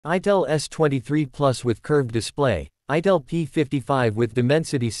iTel S23 Plus with Curved Display, iTel P55 with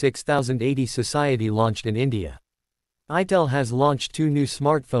Dimensity 6080 SoC launched in India. iTel has launched two new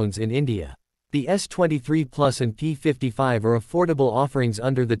smartphones in India. The S23 Plus and P55 are affordable offerings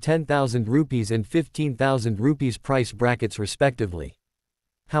under the 10,000 rupees and 15,000 rupees price brackets respectively.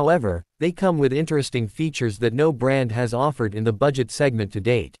 However, they come with interesting features that no brand has offered in the budget segment to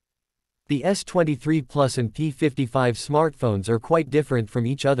date. The S23 Plus and P55 smartphones are quite different from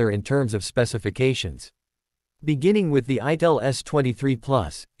each other in terms of specifications. Beginning with the iTel S23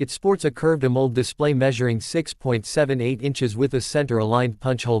 Plus, it sports a curved AMOLED display measuring 6.78 inches with a center-aligned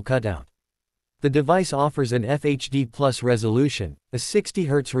punch-hole cutout. The device offers an FHD Plus resolution, a 60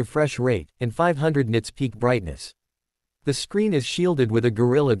 Hz refresh rate, and 500 nits peak brightness. The screen is shielded with a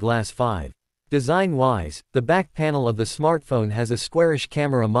Gorilla Glass 5. Design-wise, the back panel of the smartphone has a squarish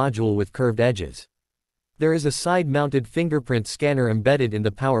camera module with curved edges. There is a side-mounted fingerprint scanner embedded in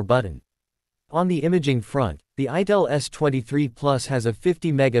the power button. On the imaging front, the iTel S23 Plus has a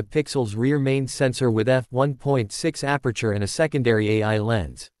 50 megapixels rear main sensor with f1.6 aperture and a secondary AI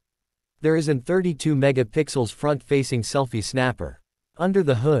lens. There is an 32 megapixels front-facing selfie snapper. Under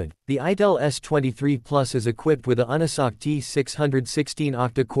the hood, the iTel S23 Plus is equipped with a SoC T616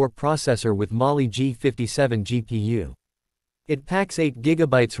 octa-core processor with Mali G57 GPU. It packs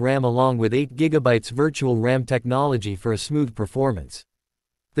 8GB RAM along with 8GB virtual RAM technology for a smooth performance.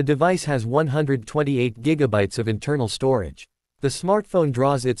 The device has 128GB of internal storage. The smartphone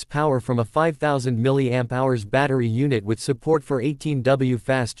draws its power from a 5000 mAh battery unit with support for 18W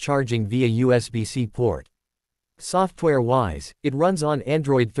fast charging via USB-C port. Software-wise, it runs on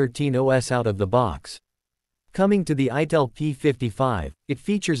Android 13 OS out of the box. Coming to the iTel P55, it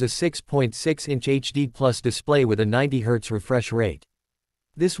features a 6.6-inch HD Plus display with a 90 Hz refresh rate.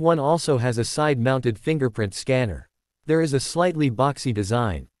 This one also has a side-mounted fingerprint scanner. There is a slightly boxy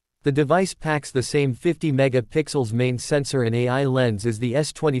design. The device packs the same 50 megapixels main sensor and AI lens as the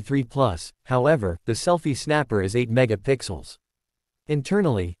S23 Plus, however, the selfie snapper is 8 megapixels.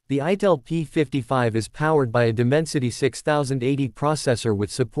 Internally, the iTel P55 is powered by a Dimensity 6080 processor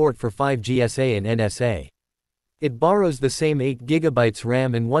with support for 5G SA and NSA. It borrows the same 8GB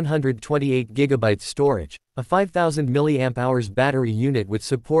RAM and 128GB storage, a 5000 mAh battery unit with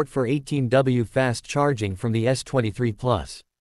support for 18W fast charging from the S23 Plus.